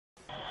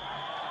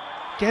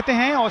कहते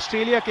हैं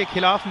ऑस्ट्रेलिया के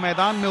खिलाफ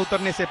मैदान में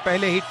उतरने से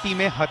पहले ही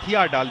टीमें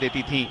हथियार डाल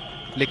देती थीं,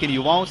 लेकिन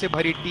युवाओं से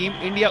भरी टीम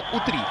इंडिया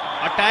उतरी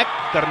अटैक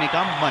करने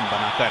का मन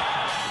बनाकर।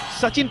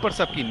 सचिन पर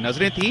सबकी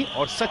नजरें थी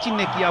और सचिन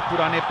ने किया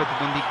पुराने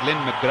प्रतिद्वंदी ग्लेन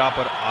मैकग्रा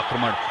पर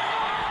आक्रमण।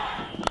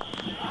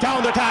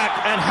 Down the attack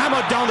and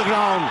hammered down the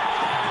ground.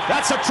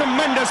 That's a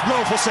tremendous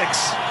blow for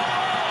 6.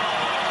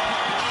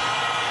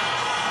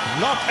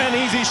 Not an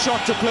easy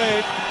shot to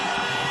play,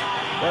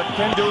 but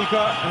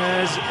Tendulkar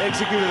has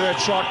executed that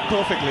shot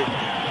perfectly.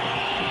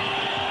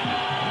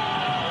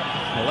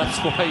 Well, that's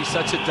why he's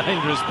such a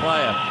dangerous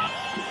player.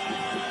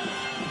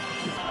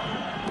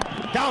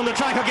 Down the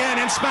track again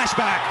and smash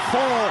back.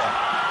 4.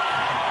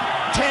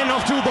 10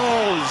 of 2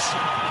 balls.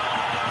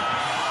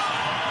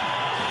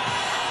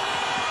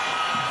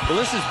 Well,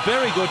 this is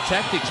very good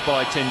tactics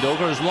by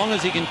Tendulkar, as long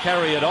as he can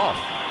carry it off,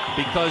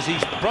 because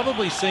he's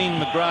probably seen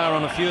McGrath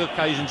on a few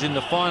occasions in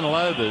the final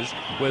overs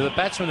where the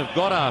batsmen have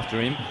got after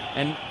him,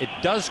 and it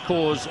does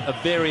cause a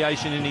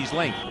variation in his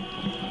length.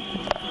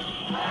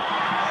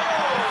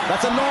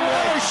 That's a long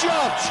way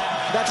shot.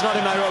 That's not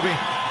in Nairobi.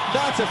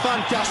 That's a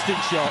fantastic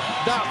shot.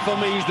 That for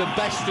me is the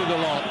best of the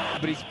lot.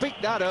 But he's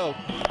picked that up.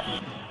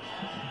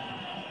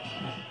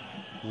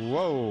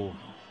 Whoa.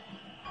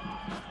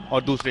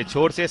 और दूसरे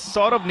छोर से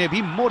सौरभ ने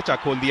भी मोर्चा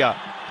खोल दिया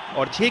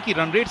और 6 की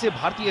रन रेट से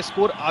भारतीय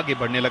स्कोर आगे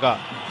बढ़ने लगा।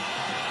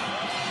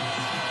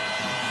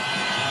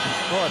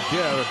 Oh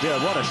dear,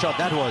 what a shot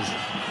that was.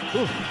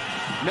 Oof.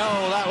 No,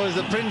 that was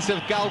the Prince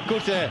of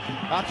Calcutta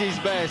at his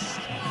best.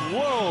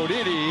 Whoa,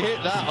 did he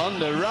hit that on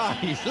the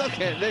rise? Look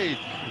at this.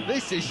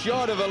 This is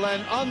short of a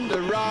length on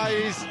the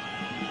rise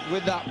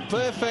with that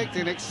perfect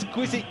and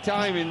exquisite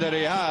timing that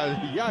he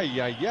had.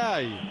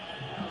 Yay.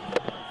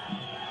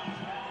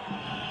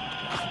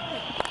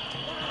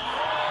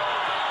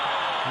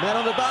 Men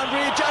on the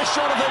boundary, just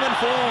short of him and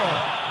 4.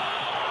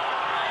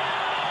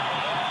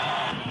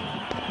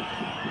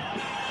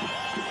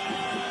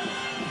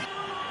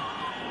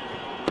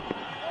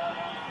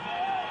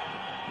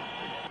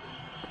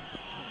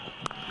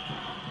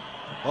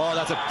 Oh,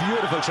 that's a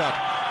beautiful shot.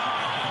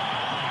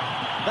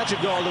 That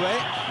should go all the way.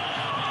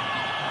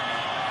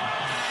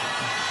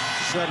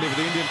 Certainly for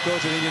the Indian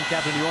coach and Indian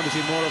captain, you want to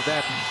see more of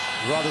that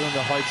rather than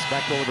the hoists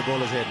back over the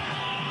bowler's head.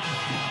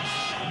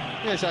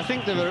 Yes, I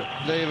think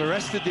they've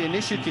arrested the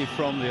initiative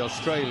from the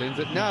Australians,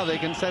 that now they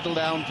can settle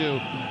down to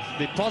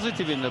be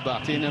positive in the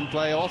batting and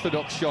play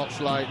orthodox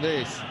shots like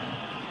this.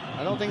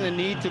 I don't think they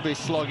need to be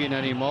slogging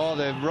anymore.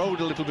 They've rode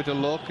a little bit of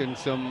luck and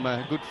some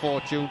good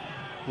fortune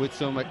with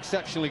some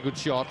exceptionally good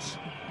shots.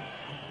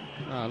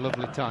 Ah,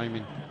 lovely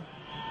timing.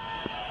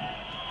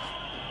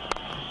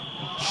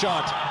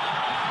 Shot.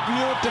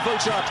 Beautiful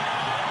shot.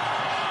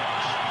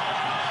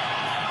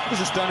 This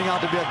is turning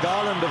out to be a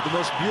garland of the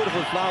most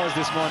beautiful flowers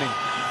this morning.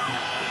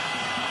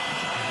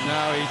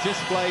 Now he's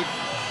just played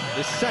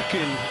the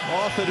second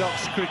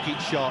orthodox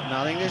cricket shot.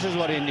 Now I think this is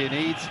what India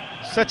needs.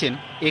 Sachin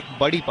एक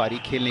बड़ी पारी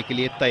खेलने के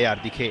लिए तैयार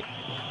दिखे।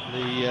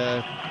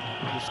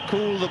 Just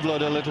cool the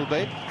blood a little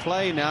bit.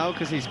 Play now,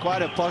 because he's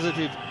quite a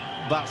positive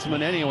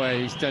batsman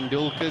anyway. He's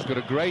Tendulkar's got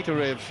a great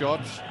array of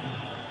shots.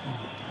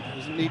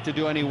 Doesn't need to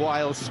do any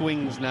wild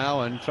swings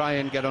now and try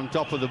and get on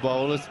top of the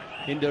bowlers.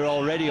 India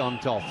already on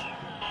top.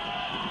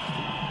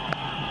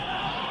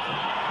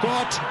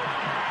 Caught.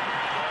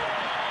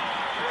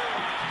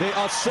 They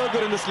are so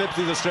good in the slips,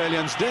 these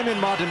Australians. Damien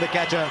Martin, the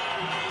catcher.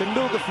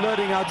 Tendulkar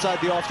flirting outside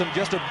the off stump.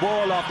 Just a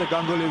ball after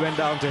Ganguly went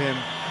down to him.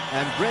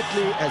 And Brett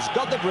Lee has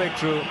got the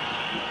breakthrough.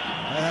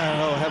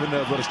 Oh, heaven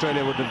knows what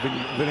Australia would have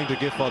been willing to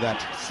give for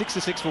that.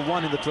 6 for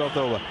 1 in the 12th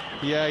over.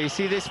 Yeah, you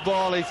see this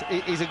ball is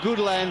a good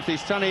length.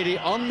 He's trying to hit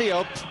it on the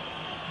up.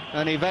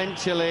 And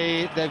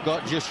eventually they've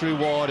got just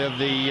reward of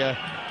the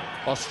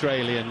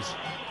Australians.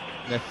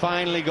 They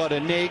finally got a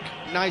nick.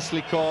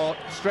 Nicely caught.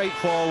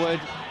 Straightforward.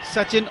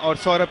 Sachin और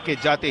सौरभ के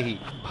जाते ही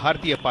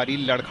भारतीय पारी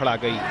लड़खड़ा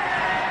गई।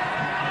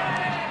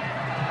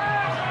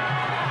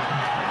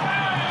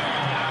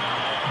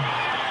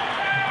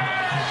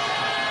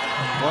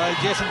 Well,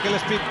 Jason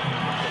Gillespie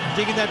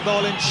digging that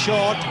ball in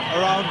short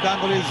around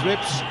Ganguly's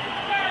ribs.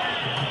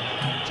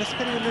 Just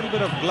getting a little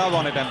bit of glove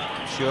on it, I'm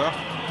sure.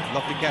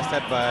 Lovely catch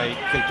that by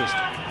Gilchrist.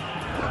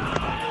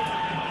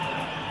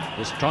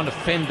 Just trying to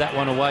fend that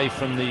one away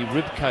from the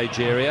rib cage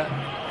area.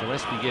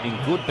 Gillespie getting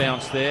good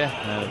bounce there.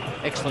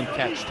 Excellent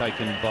catch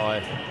taken by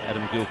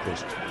Adam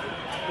Gilchrist.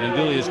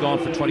 Ganguly has gone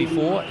for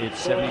 24. It's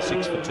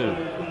 76 for 2.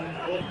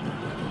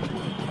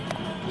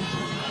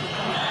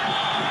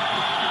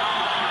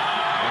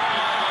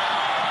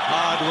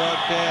 Hard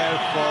work there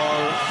for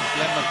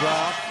Glenn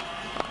McGrath.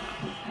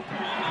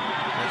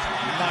 That's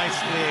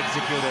nicely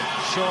executed.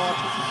 Short.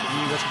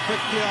 He was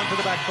quickly onto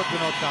the back foot,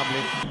 Vinod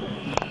Kambli.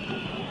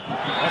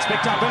 That's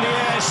picked up in the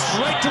air,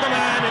 straight to the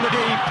man in the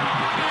deep.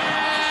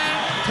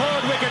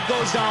 Third wicket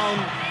goes down.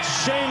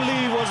 Shane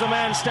Lee was the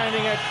man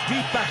standing at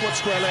deep backward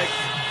square leg.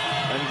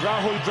 And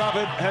Rahul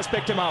Dravid has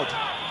picked him out.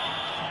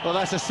 Well,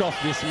 that's a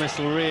soft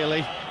dismissal,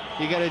 really.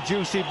 You get a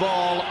juicy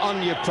ball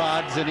on your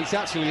pads, and it's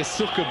actually a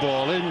sucker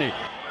ball, isn't it?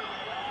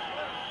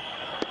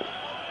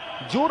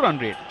 जो run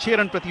rate 6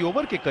 run प्रति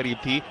over के करीब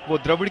थी, वो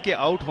द्रविड़ के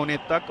out होने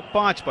तक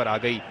 5 पर आ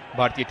गई।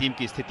 भारतीय टीम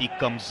की स्थिति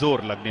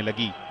कमजोर लगने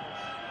लगी।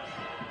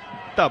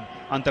 तब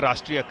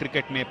अंतर्राष्ट्रीय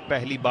क्रिकेट में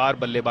पहली बार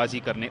बल्लेबाजी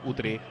करने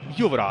उतरे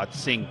युवराज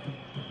सिंह।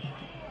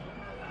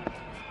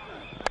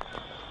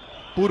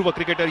 पूर्व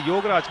क्रिकेटर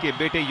योगराज के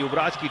बेटे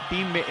युवराज की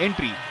टीम में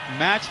एंट्री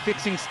मैच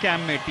फिक्सिंग स्कैम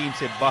में टीम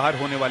से बाहर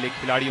होने वाले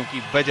खिलाड़ियों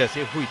की वजह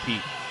से हुई थी।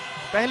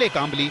 पहले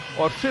कांबली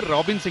और फिर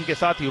रॉबिन सिंह के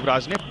साथ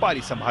युवराज ने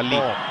पारी संभाल ली।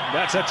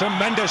 That's a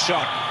tremendous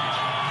shot.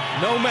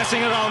 No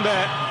messing around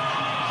there.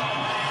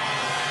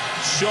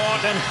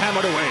 Short and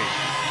hammered away.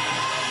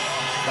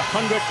 The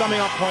 100 coming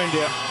up point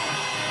here.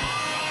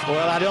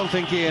 Well, I don't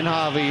think Ian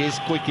Harvey is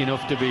quick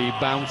enough to be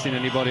bouncing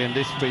anybody on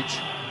this pitch.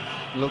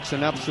 Looks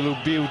an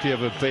absolute beauty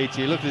of a pitch.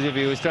 He looked as if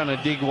he was trying to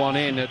dig one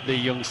in at the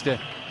youngster.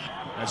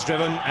 That's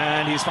driven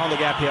and he's found the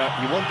gap here.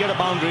 He won't get a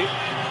boundary.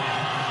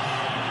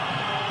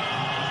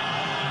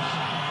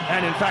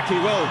 And in fact he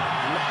will.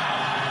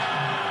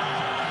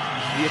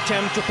 The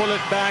attempt to pull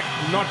it back,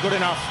 not good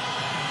enough.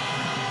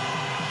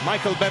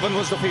 Michael Bevan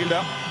was the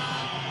fielder.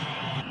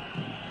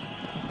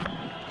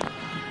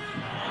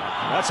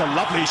 That's a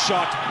lovely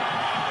shot.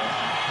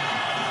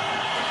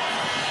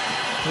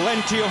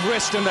 Plenty of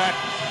wrist in that.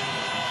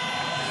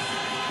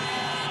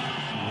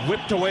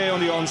 Whipped away on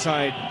the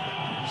onside.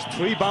 There's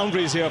 3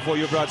 boundaries here for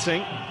Yuvraj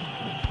Singh.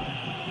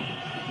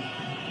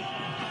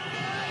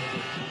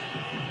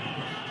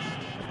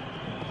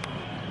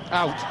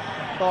 Out.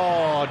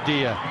 Oh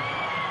dear.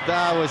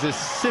 That was a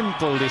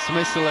simple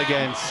dismissal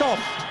again.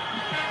 Soft.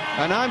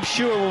 And I'm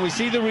sure when we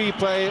see the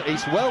replay,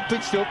 it's well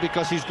pitched up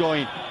because he's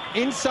going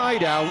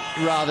inside out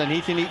rather than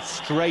hitting it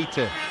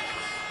straighter.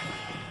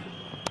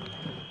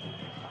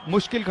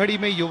 मुश्किल घड़ी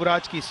में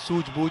युवराज की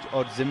सूझबूझ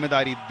और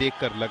जिम्मेदारी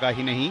देखकर लगा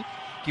ही नहीं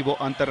कि वो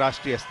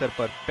अंतर्राष्ट्रीय स्तर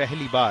पर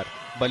पहली बार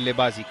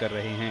बल्लेबाजी कर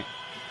रहे हैं,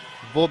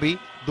 वो भी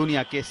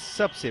दुनिया के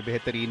सबसे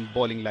बेहतरीन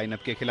बॉलिंग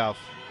लाइनअप के खिलाफ।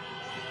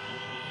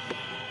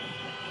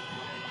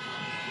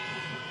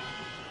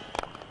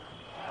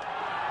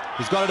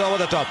 He's got it over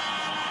the top.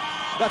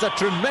 That's a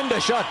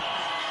tremendous shot.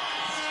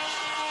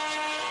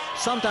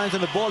 Sometimes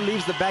when the ball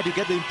leaves the bat, you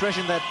get the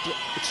impression that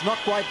it's not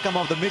quite come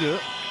off the middle.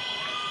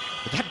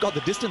 But that got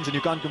the distance and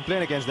you can't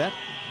complain against that.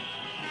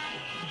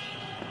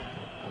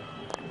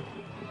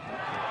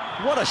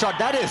 What a shot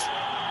that is.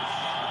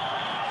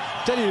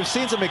 Tell you, you've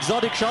seen some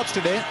exotic shots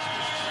today,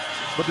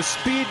 but the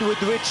speed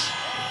with which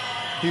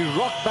he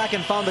rocked back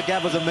and found the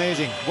gap was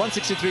amazing.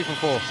 163 for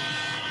 4.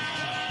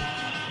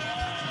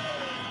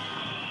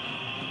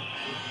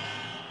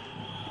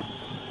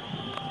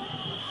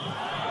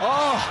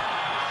 Oh,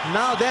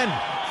 now then,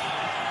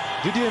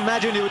 did you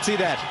imagine you would see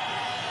that?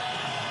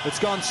 It's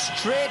gone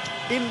straight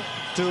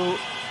into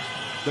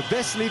the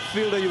best lead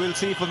fielder you will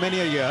see for many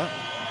a year,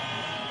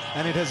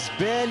 and it has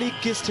barely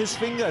kissed his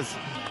fingers.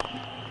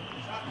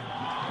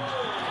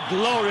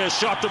 Glorious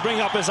shot to bring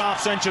up his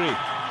half-century.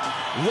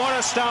 What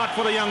a start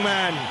for the young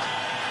man.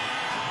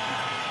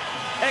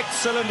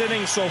 Excellent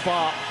innings so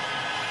far.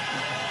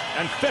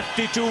 And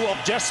 52 of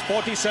just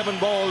 47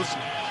 balls.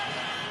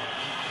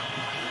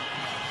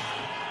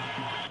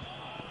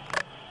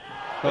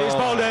 He's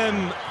bowled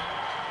him.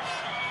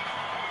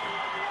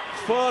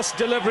 First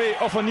delivery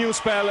of a new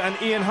spell,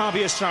 and Ian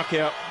Harvey is struck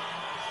here.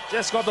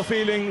 Just got the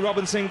feeling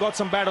Robin Singh got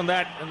some bat on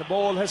that, and the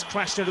ball has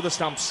crashed into the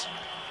stumps.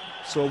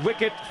 So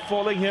wicket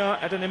falling here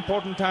at an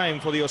important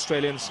time for the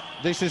Australians.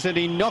 This is an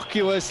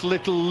innocuous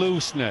little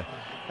loosener,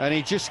 and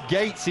he just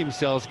gates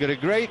himself. He's got a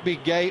great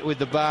big gate with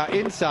the bat,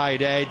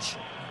 inside edge.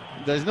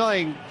 There's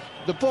nothing,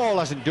 the ball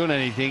hasn't done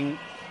anything.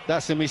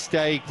 That's a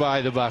mistake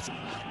by the batter.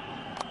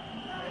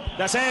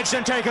 That's edged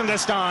and taken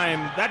this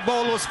time. That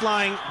ball was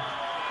flying.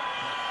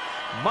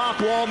 Mark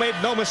Waugh made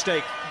no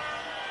mistake.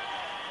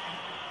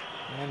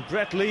 And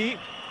Brett Lee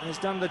has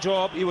done the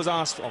job he was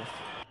asked of.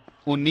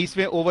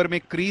 19वें over में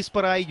crease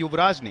पर आए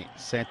युवराज ने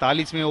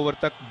 47वें over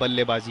तक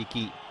बल्लेबाजी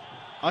की।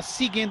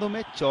 80 गेंदों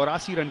में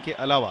 84 run के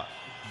अलावा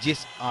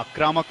जिस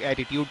आक्रामक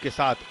एटीट्यूड के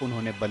साथ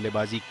उन्होंने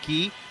बल्लेबाजी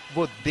की,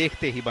 वो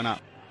देखते ही बना।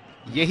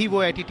 यही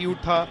वो एटीट्यूड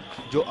था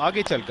जो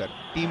आगे चलकर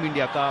टीम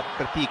इंडिया का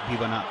प्रतीक भी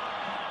बना।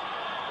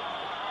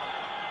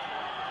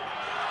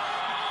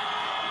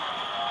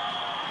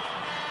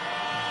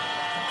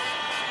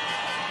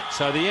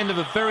 So the end of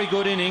a very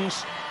good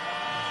innings.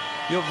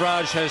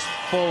 Yuvraj has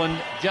fallen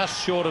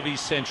just short of his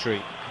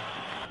century.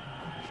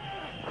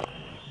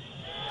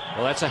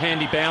 Well, that's a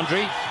handy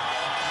boundary.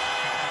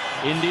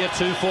 India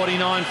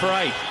 249 for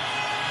 8.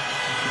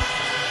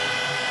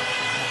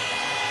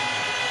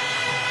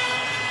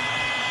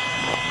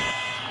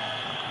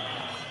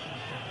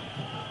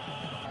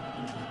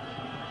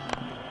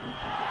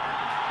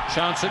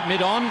 Chance at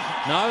mid-on.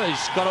 No,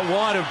 he's got it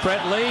wide of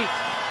Brett Lee.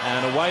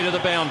 And away to the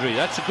boundary.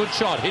 That's a good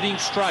shot, hitting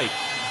straight.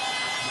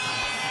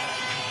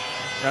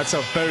 That's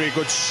a very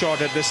good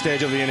shot at this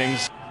stage of the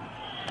innings.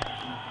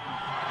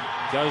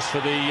 Goes for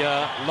the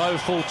low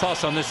full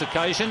toss on this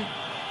occasion.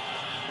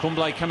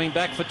 Kumble coming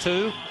back for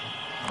 2.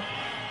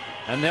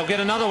 And they'll get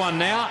another one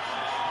now.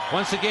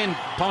 Once again,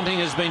 Ponting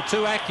has been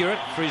too accurate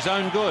for his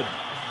own good.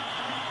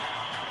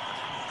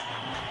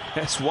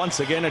 That's once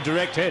again a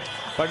direct hit.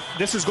 But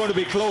this is going to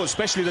be close,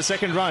 especially the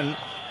second run.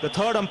 The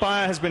third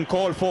umpire has been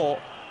called for.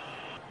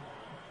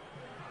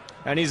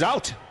 And he's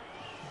out.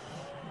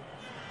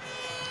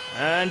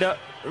 And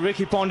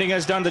Ricky Ponting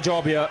has done the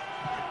job here.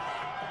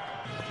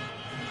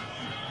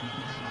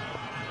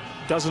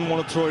 Doesn't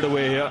want to throw it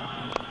away here.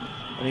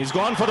 And he's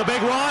gone for the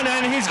big one,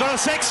 and he's got a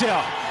six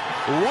here.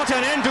 What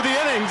an end to the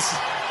innings.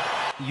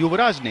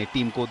 युवराज ने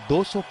team को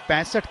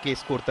 265 के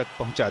score तक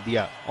पहुंचा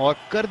दिया और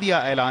कर दिया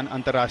ऐलान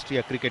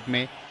अंतर्राष्ट्रीय क्रिकेट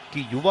में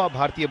कि युवा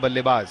भारतीय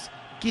बल्लेबाज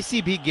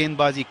किसी भी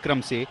गेंदबाजी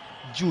क्रम से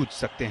जूझ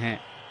सकते हैं।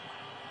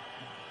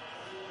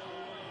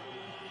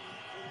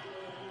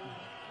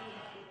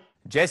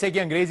 जैसे कि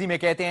अंग्रेजी में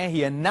कहते हैं,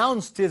 he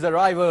announced his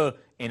arrival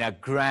in a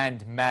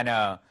grand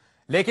manner।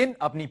 लेकिन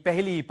अपनी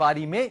पहली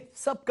पारी में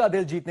सबका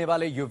दिल जीतने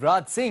वाले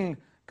युवराज सिंह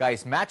का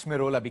इस मैच में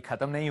रोल अभी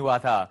खत्म नहीं हुआ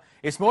था।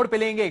 इस मोड़ पे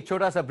लेंगे एक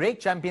छोटा सा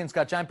ब्रेक। चैंपियंस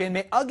का चैंपियन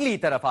में अगली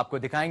तरफ आपको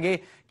दिखाएंगे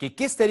कि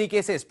किस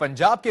तरीके से इस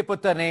पंजाब के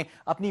पुत्र ने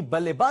अपनी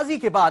बल्लेबाजी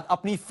के बाद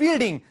अपनी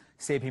फील्डिंग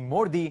से भी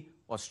मोड़ दी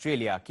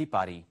ऑस्ट्रेलिया की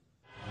पारी।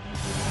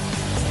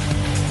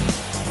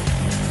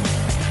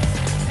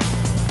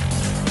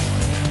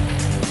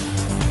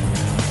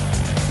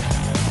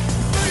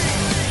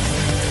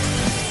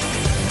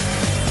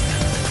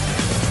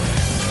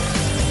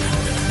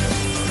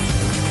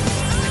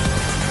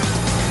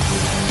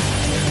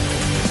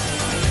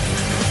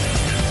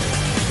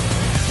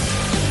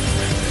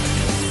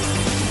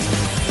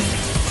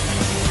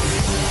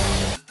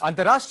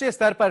 अंतर्राष्ट्रीय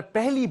स्तर पर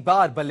पहली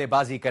बार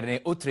बल्लेबाजी करने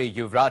उतरे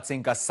युवराज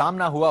सिंह का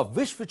सामना हुआ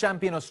विश्व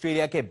चैंपियन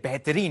ऑस्ट्रेलिया के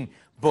बेहतरीन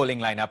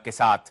बॉलिंग लाइनअप के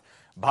साथ।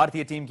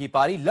 भारतीय टीम की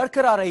पारी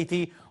लड़खड़ा आ रही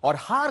थी और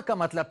हार का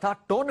मतलब था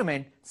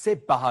टूर्नामेंट से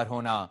बाहर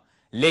होना।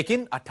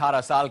 लेकिन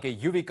 18 साल के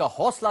युवी का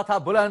हौसला था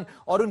बुलंद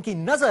और उनकी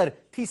नजर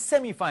थी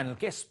सेमीफाइनल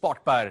के स्पॉट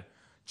पर।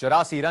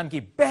 84 रन की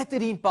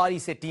बेहतरीन पारी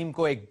से टीम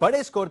को एक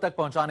बड़े स्कोर तक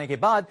पहुंचाने के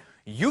बाद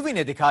युवी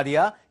ने दिखा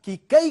दिया कि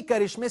कई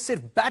करिश्मे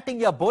सिर्फ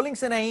बैटिंग या बॉलिंग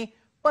से नहीं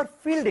पर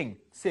फील्डिंग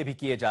से भी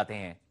किए जाते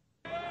हैं।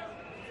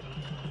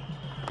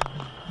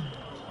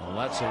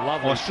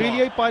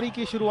 ऑस्ट्रेलियाई पारी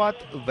की शुरुआत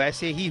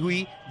वैसे ही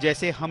हुई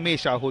जैसे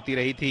हमेशा होती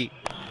रही थी।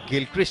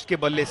 गिलक्रिस्ट के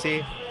बल्ले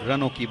से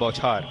रनों की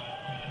बौछार।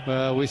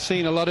 We've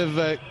seen a lot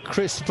of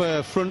crisp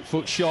front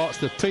foot shots.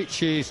 The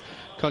pitch is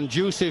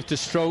conducive to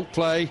stroke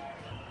play.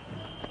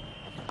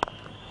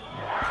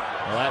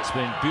 Well, that's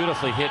been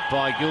beautifully hit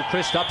by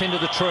Gilchrist up into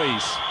the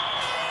trees.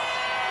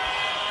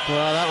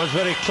 Well, that was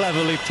very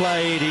cleverly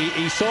played.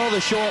 He saw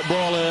the short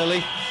ball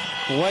early,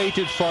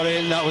 waited for it,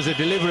 and that was a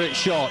deliberate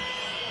shot.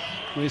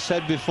 We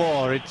said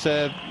before, it's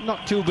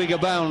not too big a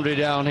boundary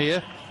down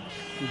here,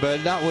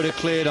 but that would have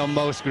cleared on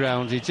most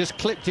grounds. He just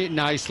clipped it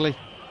nicely.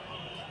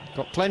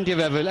 Got plenty of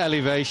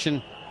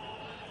elevation.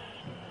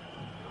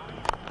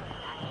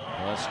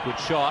 Well, that's a good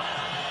shot.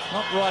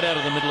 Not right out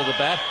of the middle of the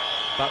bat,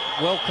 but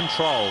well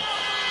controlled.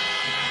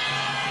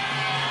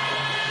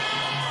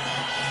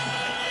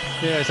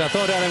 Yes, I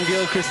thought Adam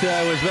Gilchrist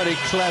there was very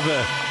clever.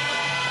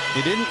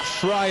 He didn't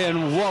try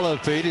and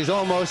wallop it. It's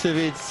almost as if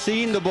he'd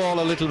seen the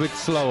ball a little bit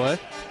slower,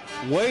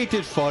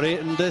 waited for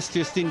it, and this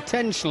just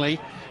intentionally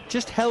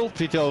just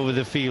helped it over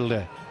the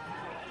fielder.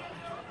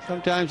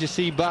 Sometimes you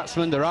see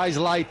batsmen, their eyes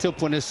light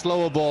up when a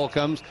slower ball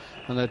comes,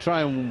 and they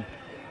try and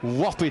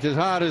whop it as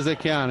hard as they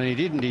can, and he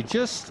didn't. He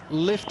just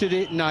lifted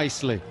it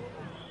nicely.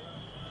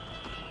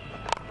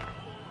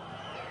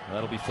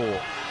 That'll be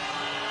 4.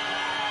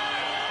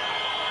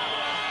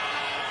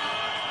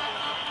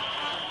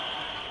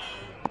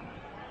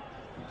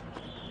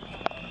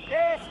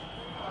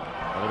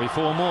 That'll be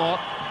 4 more.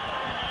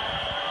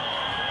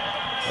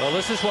 Well,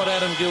 this is what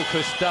Adam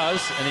Gilchrist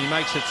does, and he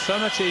makes it so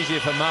much easier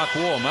for Mark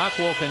Waugh. Mark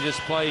Waugh can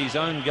just play his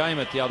own game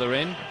at the other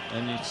end,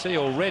 and you see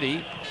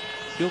already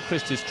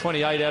Gilchrist is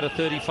 28 out of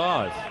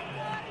 35.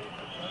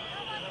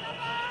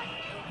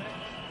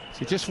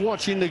 So just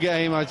watching the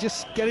game, I was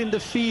just getting the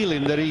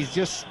feeling that he's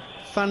just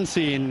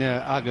fancying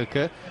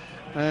Agarkar,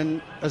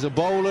 and as a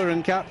bowler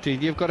and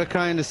captain, you've got to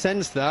kind of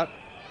sense that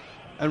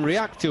and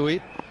react to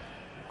it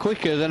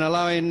quicker than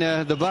allowing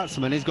the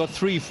batsman. He's got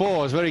 3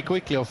 fours very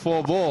quickly, or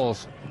 4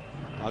 balls.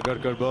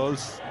 Agarkar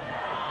bowls.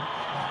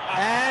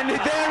 And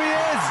there he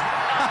is!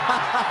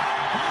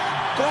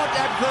 Caught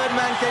at third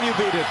man, can you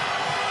beat it?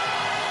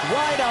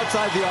 Wide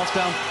outside the off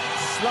stump,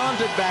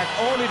 slanted back.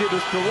 All he did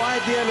was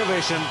provide the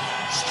elevation.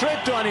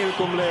 Straight to Anil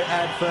Kumble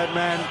at third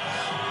man.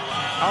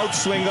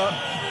 Outswinger.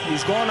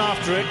 He's gone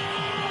after it.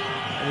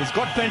 And he's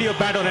got plenty of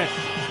bat on it.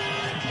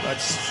 But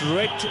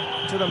straight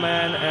to the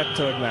man at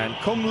third man.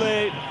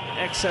 Kumble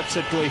accepts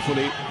it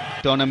joyfully.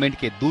 Tournament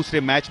के दूसरे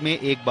match में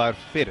एक बार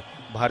फिर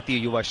भारतीय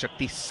युवा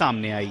शक्ति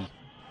सामने आई।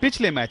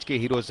 पिछले match के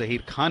hero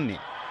Zaheer Khan ने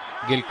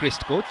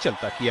गिलक्रिस्ट को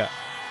चलता किया।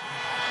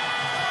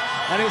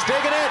 And he's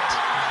taken it.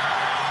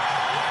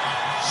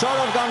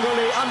 Saurav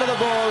Ganguly under the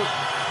ball.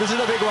 This is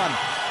a big one.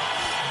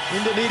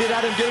 India needed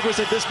Adam Gilchrist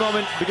at this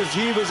moment because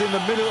he was in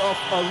the middle of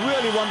a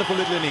really wonderful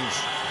little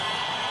innings.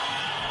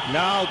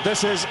 Now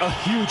this is a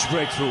huge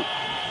breakthrough.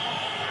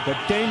 The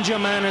danger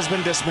man has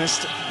been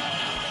dismissed.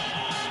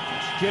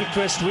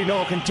 Gilchrist, we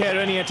know, can tear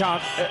any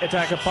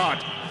attack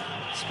apart.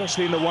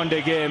 especially in the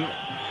one-day game.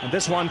 And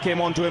this one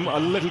came onto him a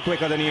little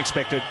quicker than he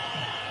expected.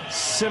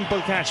 Simple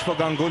catch for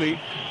Ganguly.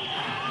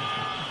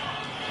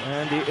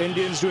 And the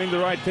Indians doing the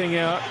right thing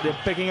here. They're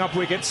picking up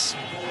wickets.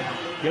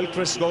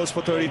 Gilchrist goes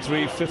for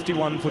 33,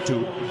 51 for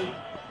 2.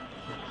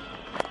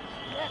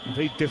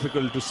 Very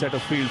difficult to set a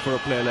field for a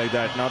player like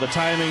that. Now the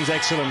timing's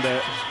excellent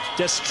there.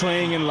 Just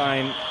straying in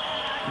line.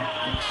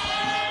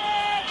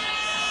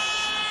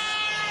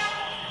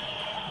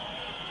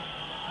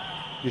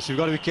 Yes, you've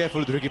got to be careful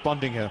with Ricky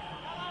Ponting here.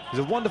 He's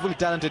a wonderfully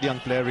talented young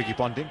player, Ricky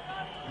Ponting.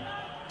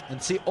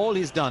 And see, all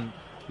he's done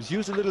is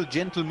use a little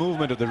gentle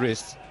movement of the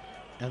wrists.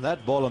 And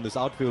that ball on this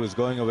outfield is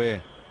going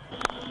away.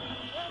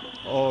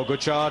 Oh,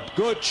 good shot,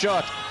 good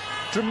shot.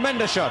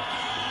 Tremendous shot.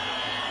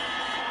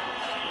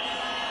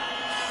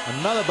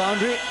 Another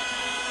boundary.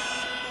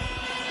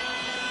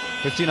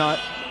 59,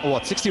 oh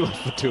what, 61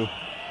 for 2.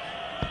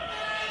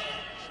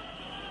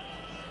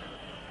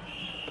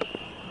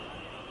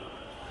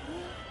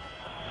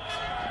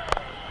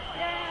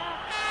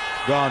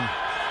 Gone.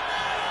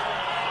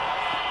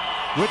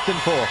 Width and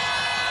 4.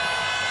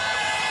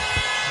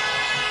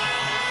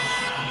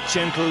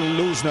 Gentle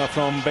loosener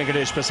from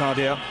Venkatesh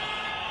Prasadia.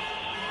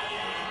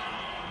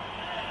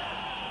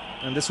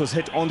 And this was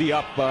hit on the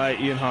up by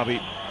Ian Harvey.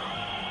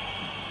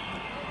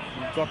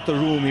 Got the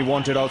room he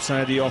wanted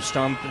outside the off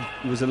stump.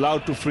 He was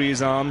allowed to free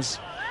his arms.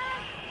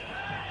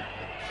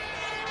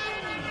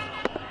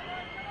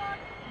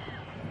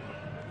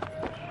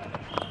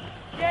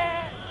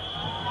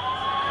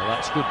 Well,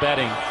 that's good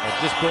batting.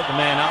 They've just brought the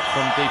man up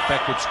from deep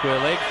backward square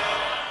leg.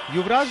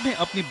 युवराज ने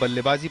अपनी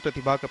बल्लेबाजी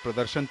प्रतिभा का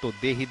प्रदर्शन तो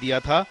दे ही दिया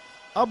था,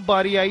 अब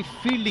बारी आई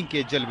फील्डिंग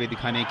के जलवे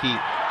दिखाने की।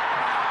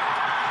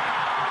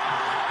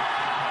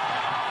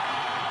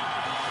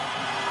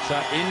 So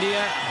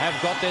India have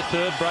got their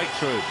third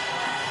breakthrough.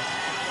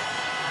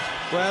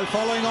 Well,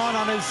 following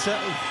on his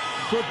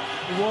good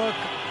work,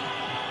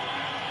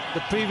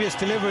 the previous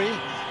delivery,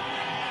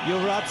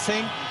 Yuvraj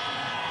Singh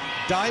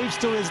dives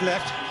to his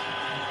left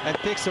and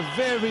takes a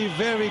very,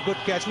 very good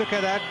catch. Look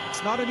at that.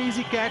 It's not an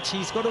easy catch.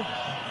 He's got to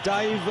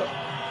dive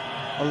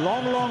a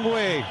long, long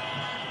way.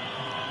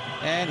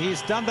 And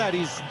he's done that.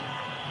 He's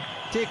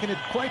taken it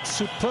quite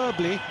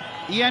superbly.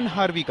 Ian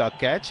Harvey का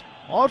catch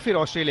और फिर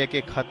Australia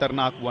के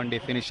खतरनाक one day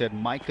finisher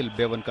Michael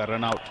Bevan का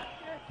run out.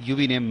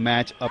 युवी ने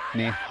match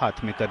अपने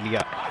हाथ में कर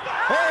लिया।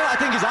 Oh, I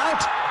think he's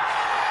out.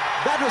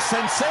 That was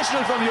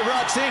sensational from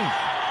Yuvraj Singh.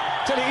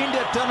 Tell you,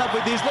 India turn up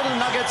with these little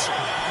nuggets.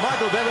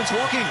 Michael Bevan's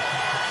walking.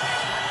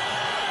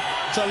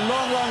 It's a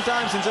long, long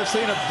time since I've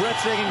seen a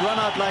breathtaking run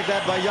out like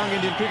that by a young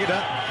Indian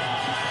cricketer.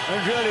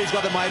 And really, he's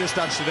got the Midas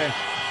touch today.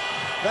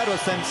 That was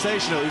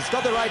sensational. He's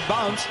got the right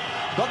bounce,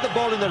 got the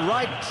ball in the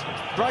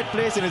right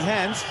place in his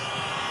hands,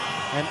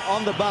 and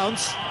on the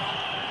bounce,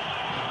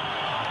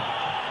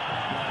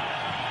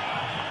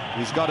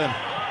 he's got him.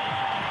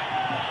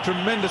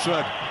 Tremendous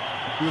work.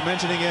 We were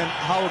mentioning in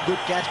how a good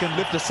catch can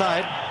lift a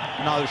side.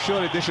 Now,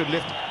 surely this should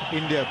lift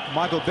India.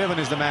 Michael Bevan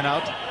is the man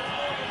out.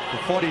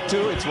 For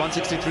 42, it's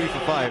 163 for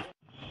 5.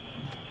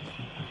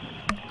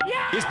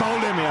 He's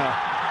bowled him here.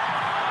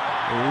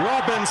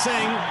 Robin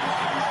Singh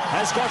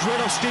has got rid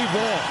of Steve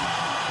Waugh.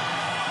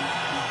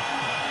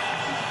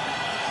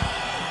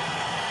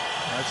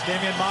 It's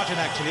Damien Martin,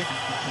 actually.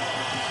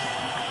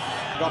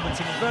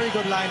 Robinson, very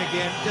good line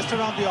again, just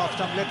around the off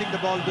stump, letting the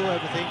ball do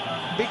everything.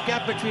 Big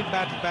gap between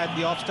bat and pad,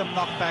 the off stump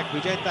knocked back.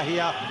 Vijay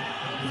Dahiya,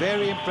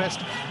 very impressed.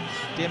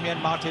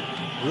 Damien Martin,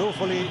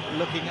 ruefully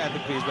looking at the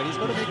crease, but he's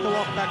going to make the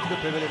walk back to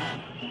the pavilion.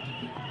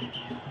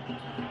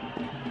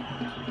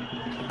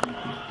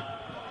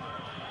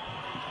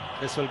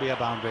 This will be a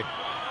boundary.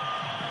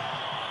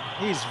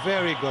 He's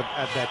very good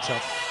at that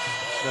shot,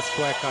 the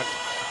square cut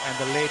and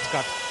the late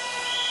cut.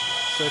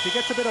 So if he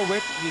gets a bit of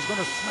width, he's going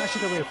to smash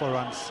it away for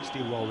runs,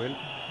 Steve Waugh will.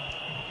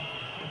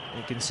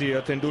 You can see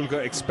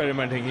Tendulkar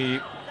experimenting. He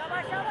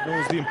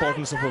knows the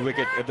importance of a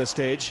wicket at this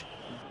stage.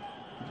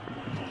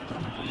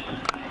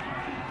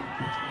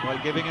 While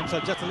giving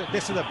himself just a little,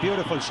 this is a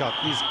beautiful shot.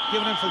 He's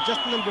given himself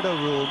just a little bit of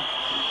room.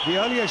 The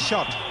earlier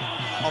shot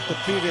of the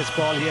previous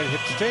ball, he had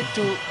hit straight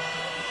to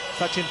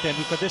Sachin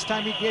Tendulkar. This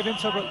time he gave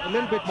himself a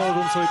little bit more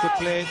room so he could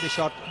play the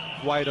shot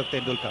wide of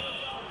Tendulkar.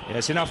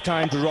 Yes, enough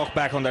time to rock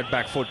back on that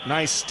back foot.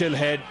 Nice still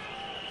head.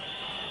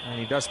 And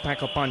he does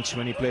pack a punch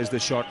when he plays the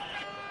shot.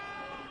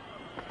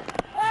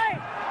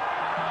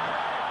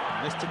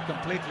 Missed it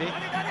completely.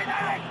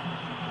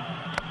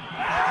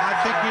 I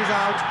think he's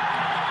out.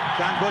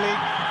 Ganguly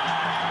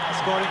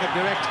scoring a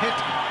direct hit.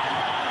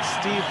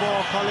 Steve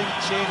Waugh calling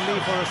Shane Lee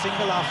for a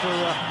single after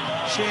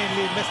Shane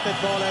Lee missed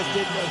that ball, as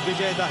did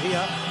Vijay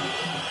Dahiya.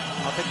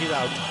 I think he's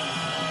out.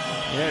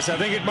 Yes, I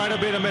think it might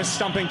have been a missed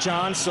stumping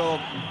chance. So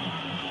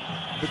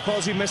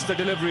because he missed the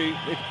delivery,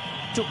 it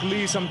took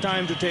Lee some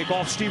time to take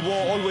off. Steve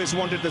Waugh always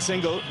wanted the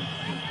single,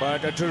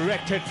 but a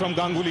direct hit from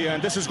Ganguly,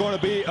 and this is going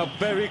to be a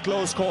very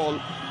close call.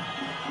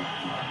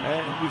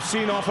 And we've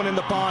seen often in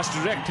the past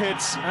direct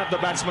hits at the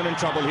batsman in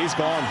trouble. He's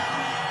gone.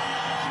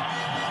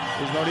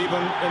 He's not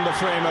even in the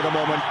frame at the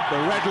moment. The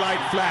red light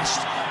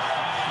flashed,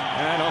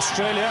 And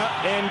Australia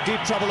in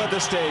deep trouble at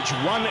this stage.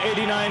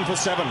 189 for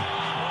 7.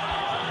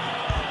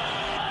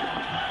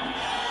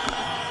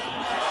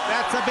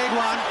 That's a big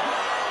one.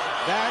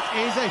 That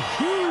is a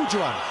huge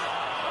one.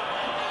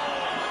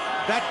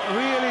 That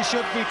really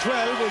should be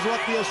 12 is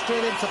what the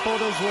Australian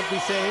supporters would be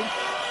saying.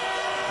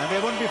 And they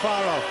wouldn't be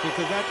far off,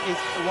 because that is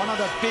one of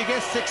the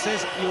biggest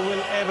sixes you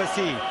will ever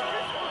see.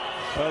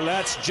 Well,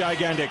 that's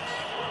gigantic.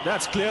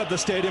 That's cleared the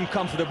stadium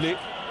comfortably.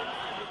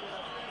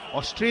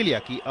 Australia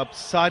की अब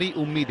सारी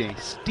उम्मीदें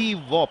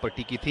Steve Waugh पर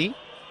टिकी थीं,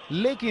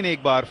 लेकिन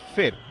एक बार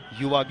फिर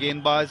युवा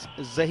गेंदबाज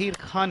जहीर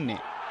खान ने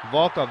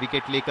वॉ का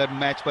विकेट लेकर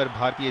मैच पर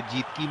भारतीय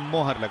जीत की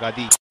मोहर लगा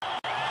दी।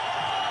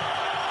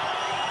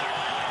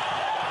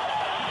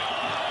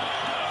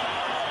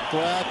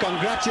 Well,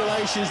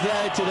 congratulations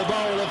there to the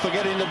bowler for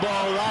getting the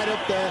ball right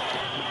up there.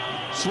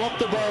 Swapped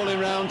the bowling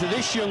round to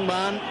this young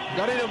man,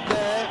 got it up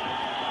there.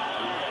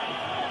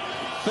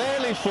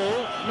 Fairly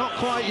full, not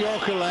quite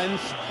Yorker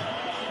length.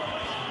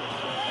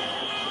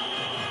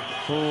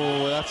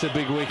 Oh, that's a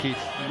big wicket.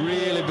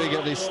 Really big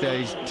at this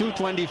stage.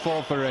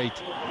 224 for 8.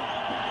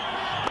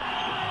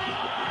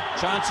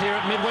 Chance here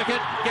at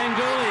mid-wicket.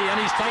 Ganguly, and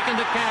he's taken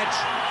the catch.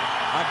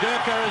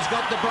 Agarkar has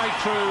got the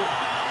breakthrough.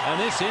 And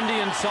this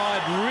Indian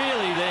side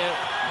really there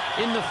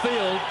in the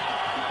field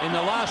in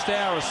the last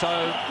hour or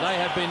so, they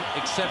have been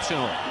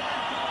exceptional.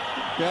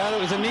 Yeah, it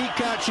was a neat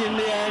catch in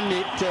the end.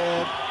 It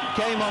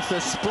came off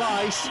the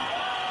splice.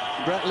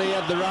 Bretley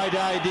had the right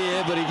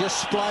idea, but he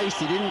just spliced.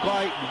 He didn't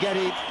quite get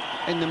it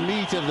in the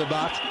meat of the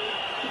bat,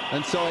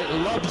 and so it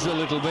lobs a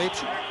little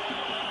bit.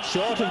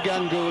 Short of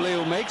Ganguly,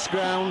 who makes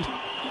ground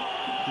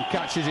and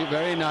catches it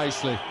very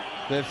nicely.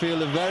 They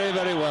feel very,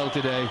 very well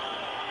today.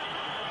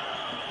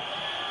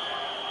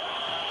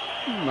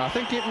 I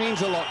think it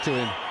means a lot to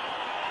him.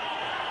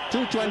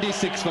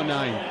 226 for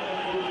 9.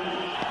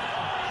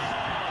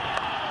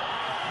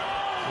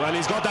 Well,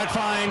 he's got that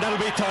fine. That'll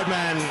be third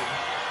man.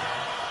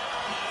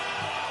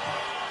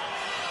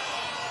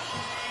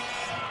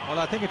 Well,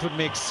 I think it would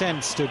make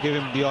sense to give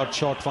him the odd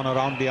short one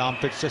around the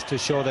armpits, just to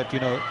show that, you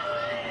know,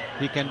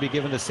 he can be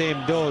given the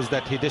same dose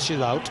that he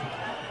dishes out.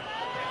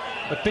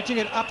 But pitching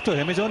it up to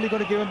him is only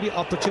going to give him the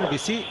opportunity,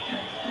 see,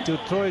 to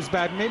throw his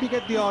bat, maybe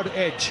get the odd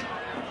edge.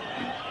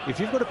 If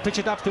you've got to pitch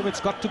it up to him, it's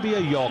got to be a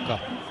Yorker.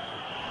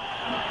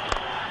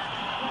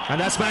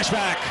 And that's smash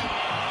back.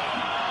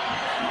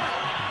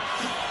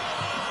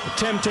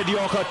 Attempted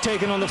Yorker,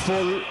 taken on the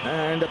full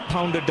and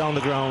pounded down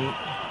the ground.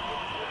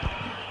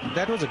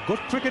 That was a good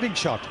cricketing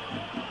shot.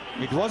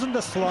 It wasn't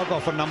the slog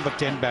of a number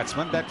 10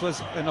 batsman. That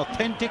was an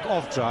authentic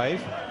off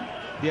drive.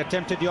 The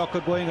attempted Yorker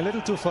going a little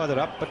too further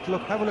up, but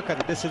look, have a look at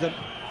it. This is an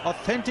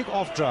authentic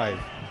off drive.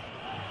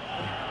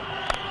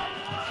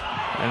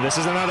 And this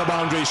is another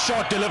boundary.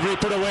 Short delivery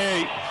put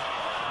away.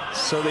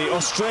 So the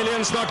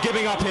Australians not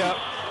giving up here.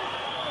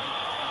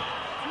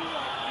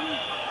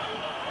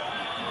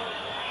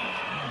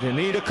 They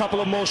need a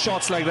couple of more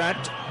shots like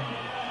that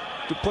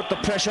to put the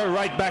pressure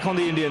right back on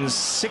the Indians.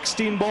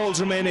 16 balls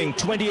remaining,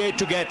 28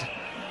 to get.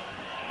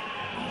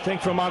 I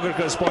think from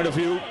Agarkar's point of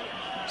view,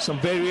 some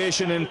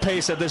variation in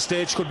pace at this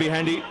stage could be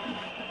handy.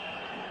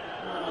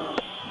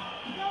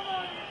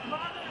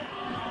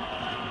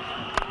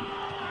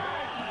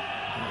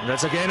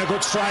 That's again a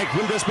good strike.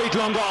 Will this beat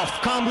long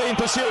off? Calmly in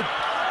pursuit.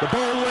 The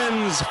ball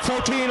wins.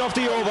 14 of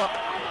the over.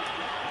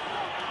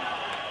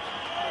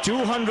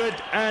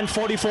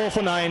 244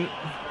 for 9.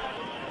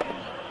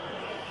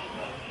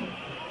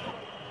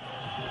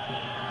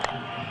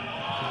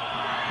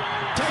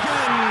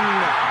 Taken.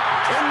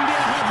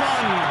 India have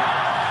won.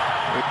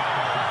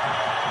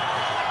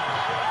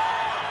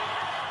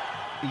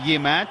 ये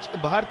match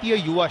Bharatiya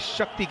Yuva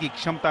शक्ति की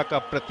क्षमता का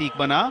प्रतीक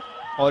बना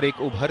और एक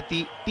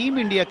उभरती team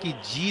India की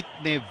जीत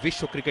ने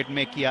विश्व क्रिकेट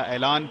में किया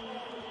ऐलान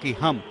कि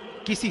हम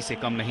किसी से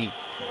कम नहीं।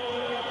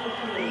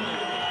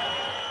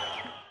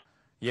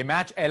 यह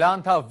मैच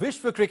ऐलान था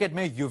विश्व क्रिकेट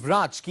में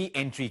युवराज की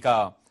एंट्री का।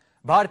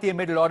 भारतीय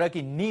मिडिल ऑर्डर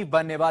की नींव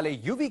बनने वाले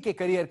युवी के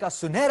करियर का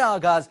सुनहरा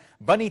आगाज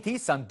बनी थी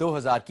सन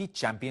 2000 की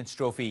चैंपियंस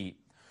ट्रॉफी।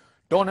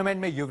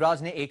 टूर्नामेंट में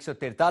युवराज ने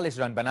 143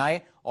 रन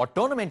बनाए और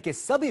टूर्नामेंट के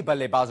सभी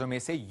बल्लेबाजों में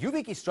से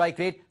युवी की स्ट्राइक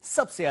रेट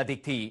सबसे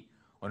अधिक थी।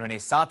 उन्होंने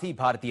साथ ही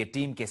भारतीय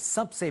टीम के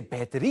सबसे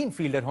बेहतरीन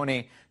फील्डर होने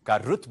का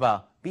रुतबा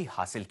भी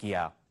हासिल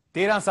किया।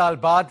 13 साल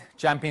बाद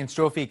चैंपियंस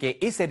ट्रॉफी के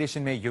इस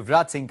एडिशन में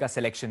युवराज सिंह का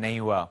सिलेक्शन नहीं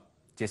हुआ,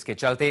 जिसके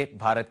चलते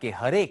भारत के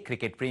हर एक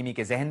क्रिकेट प्रेमी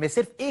के जहन में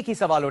सिर्फ एक ही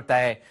सवाल उठता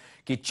है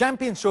कि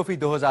चैंपियंस ट्रॉफी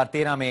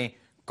 2013 में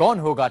कौन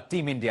होगा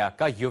टीम इंडिया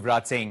का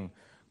युवराज सिंह?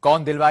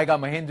 कौन दिलवाएगा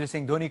महेंद्र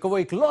सिंह धोनी को वो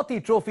इकलौती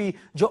ट्रॉफी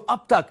जो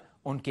अब तक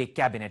उनके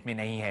कैबिनेट में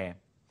नहीं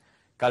है?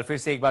 कल फिर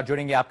से एक बार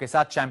जुड़ेंगे आपके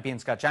साथ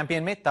चैंपियंस का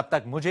चैंपियन में। तब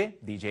तक मुझे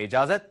दीजिए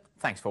इजाजत।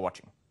 Thanks for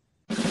watching.